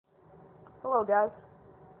Hello guys.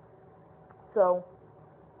 So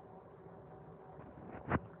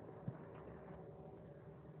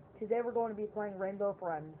today we're going to be playing Rainbow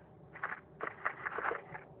Friends.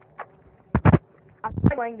 I'm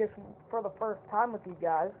playing this for the first time with you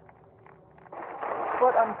guys,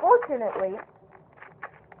 but unfortunately,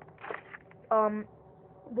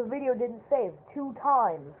 the video didn't save 2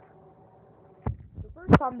 times. The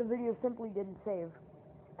first time the video simply didn't save,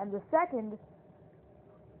 and the second,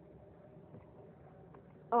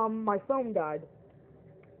 my phone died.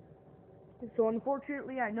 So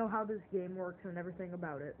unfortunately, I know how this game works and everything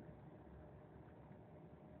about it.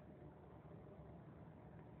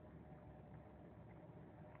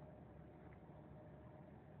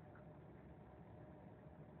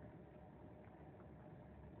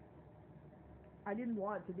 I didn't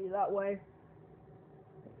want it to be that way.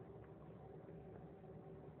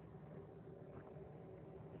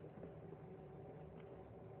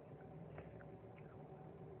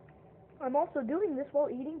 I'm also doing this while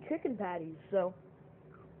eating chicken patties, so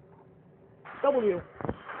W.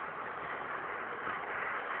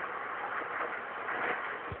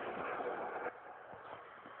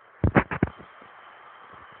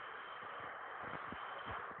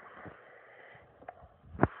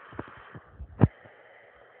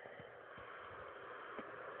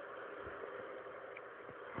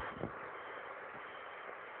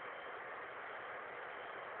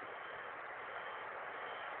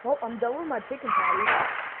 Well, I'm done with my chicken patties.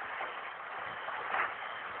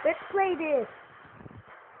 Let's play this.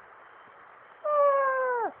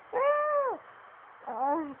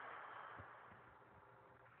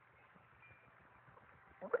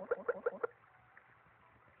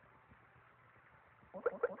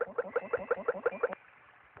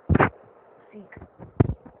 Seek.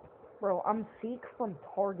 Bro, I'm Seek from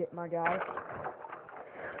Target, my guy.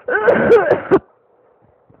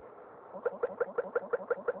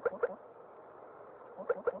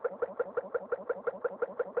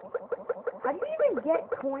 How do you even get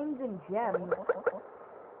coins and gems?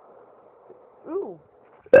 Ooh.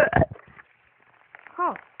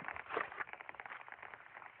 Huh.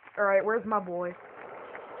 Alright, where's my boy?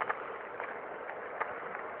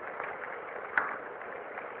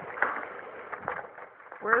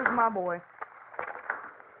 Where's my boy?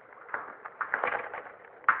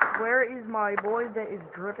 Where is my boy that is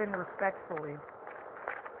dripping respectfully?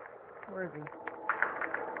 Where is he?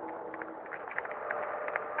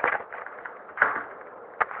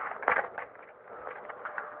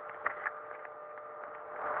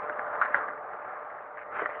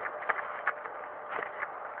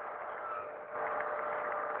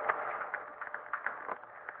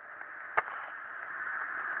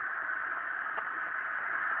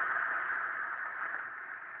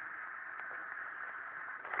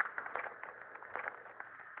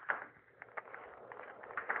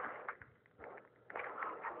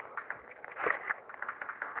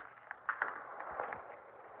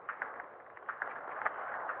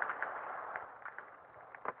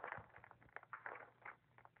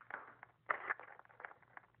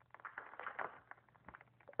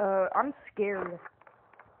 I'm scared.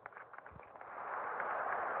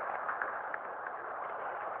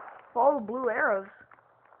 Follow the blue arrows.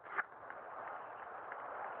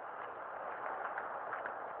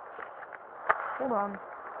 Hold on.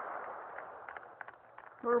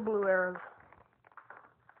 Where are blue arrows?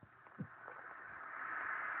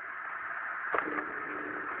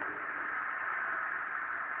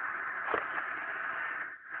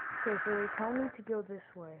 Okay, so they tell me to go this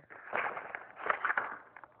way.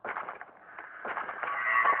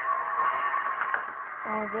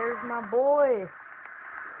 Oh, there's my boy.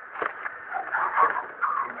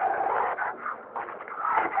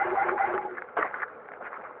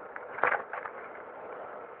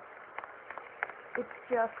 It's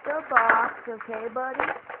just a box, okay, buddy?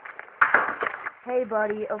 Hey,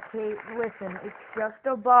 buddy, okay, listen, it's just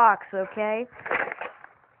a box, okay?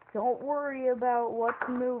 Don't worry about what's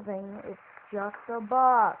moving, it's just a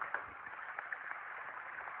box.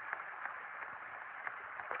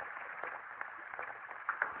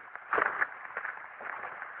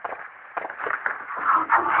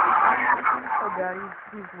 Oh god,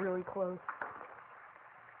 he's really close.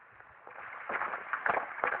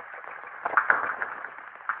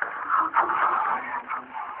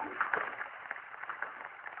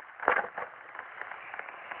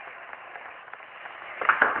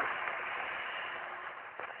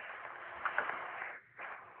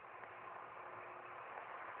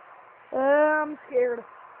 I'm scared.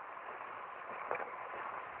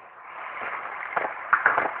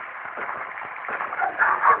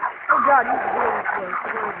 Oh god, he's really close.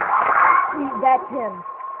 Where is he? That's him.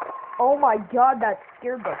 Oh my god, that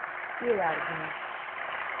scared the shit out of me.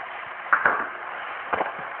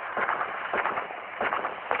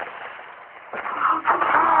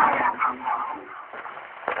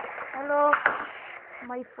 Hello,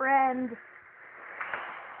 my friend.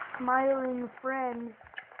 Smiling friend.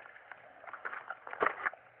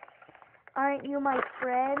 Aren't you my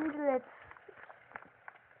friend?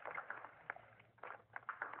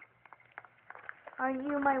 Aren't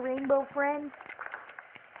you my rainbow friend?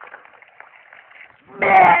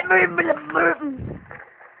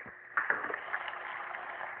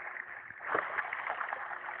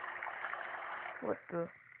 What the?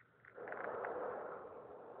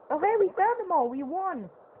 Oh hey, we found them all. We won.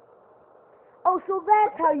 Oh, so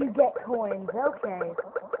that's how you get coins. Okay.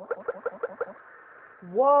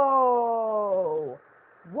 Whoa.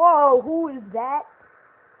 Whoa, who is that?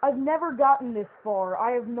 I've never gotten this far.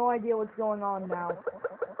 I have no idea what's going on now.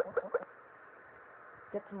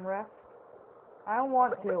 Get some rest. I don't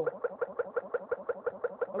want to.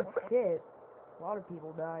 Oh shit. A lot of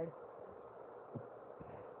people died.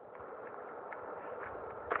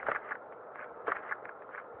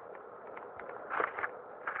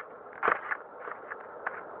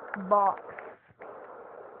 Box.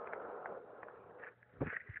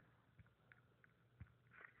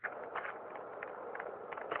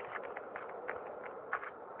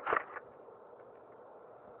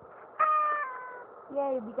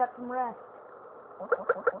 Yay, we got some rest.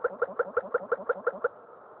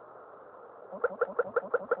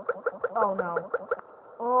 Oh no.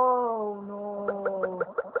 Oh no.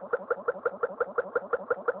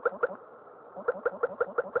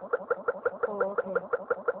 Oh, okay.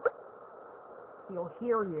 He'll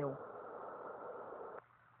hear you.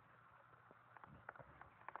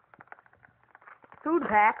 Food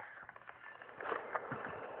packs.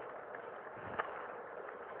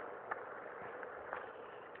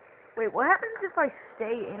 Wait, what happens if I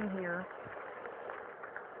stay in here?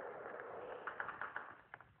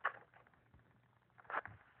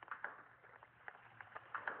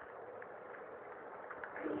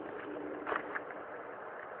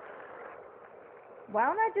 Why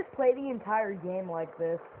don't I just play the entire game like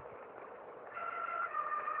this?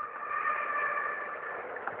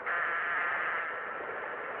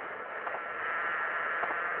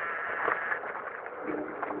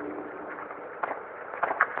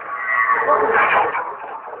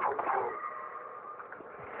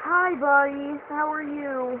 Hi, buddy. How are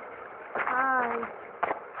you? Hi.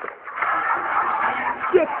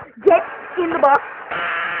 Get in the box.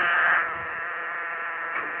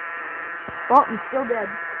 Oh, I'm still dead.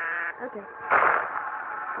 Okay.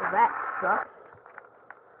 Well, that sucks.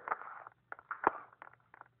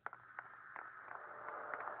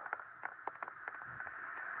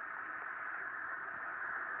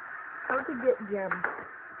 How to get gems?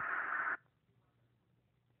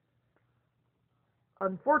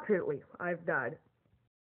 Unfortunately, I've died.